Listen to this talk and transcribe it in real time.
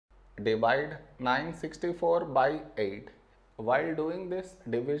divide 964 by 8. While doing this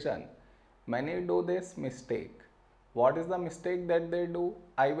division, many do this mistake. What is the mistake that they do?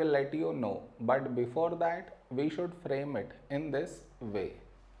 I will let you know. But before that, we should frame it in this way.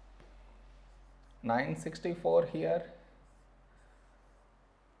 964 here,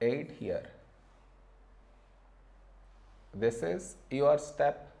 8 here. This is your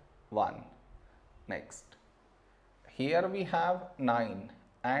step 1. Next, here we have 9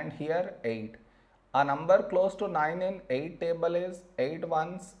 and here 8. A number close to 9 in 8 table is 8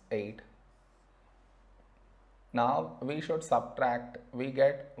 ones 8. Now we should subtract, we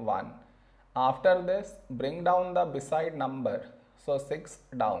get 1. After this, bring down the beside number, so 6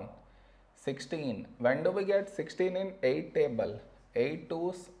 down. 16. When do we get 16 in 8 table? 8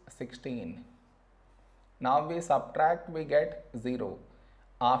 2's 16. Now we subtract, we get 0.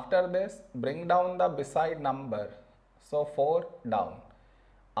 After this, bring down the beside number, so 4 down.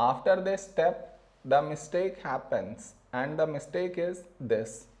 After this step, the mistake happens, and the mistake is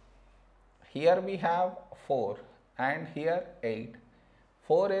this. Here we have 4 and here 8.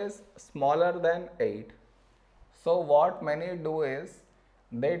 4 is smaller than 8. So what many do is,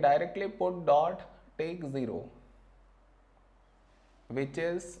 they directly put dot, take 0, which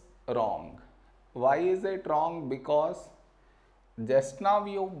is wrong. Why is it wrong? Because just now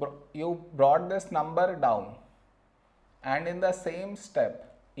you brought this number down, and in the same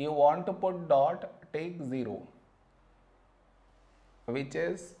step you want to put dot, take 0, which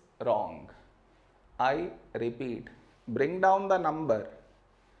is wrong. I repeat, bring down the number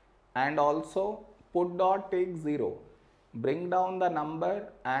and also put dot, take 0. Bring down the number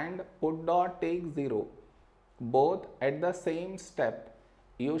and put dot, take 0. Both at the same step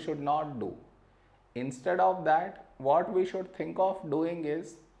you should not do. Instead of that, what we should think of doing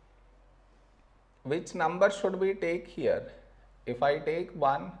is, which number should we take here? If I take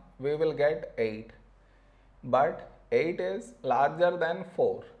 1, we will get 8. But 8 is larger than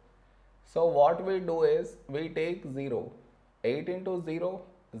 4. So what we do is, we take 0. 8 into 0,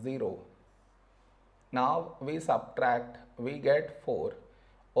 0. Now we subtract, we get 4.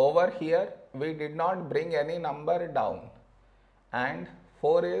 Over here, we did not bring any number down, and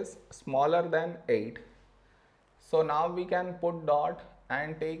 4 is smaller than 8. So now we can put dot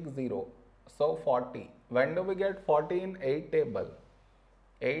and take 0. So 40. When do we get 40 in 8 table?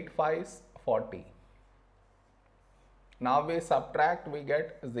 8 5's 40. Now we subtract, we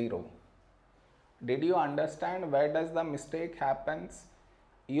get 0. Did you understand where does the mistake happens?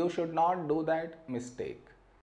 You should not do that mistake.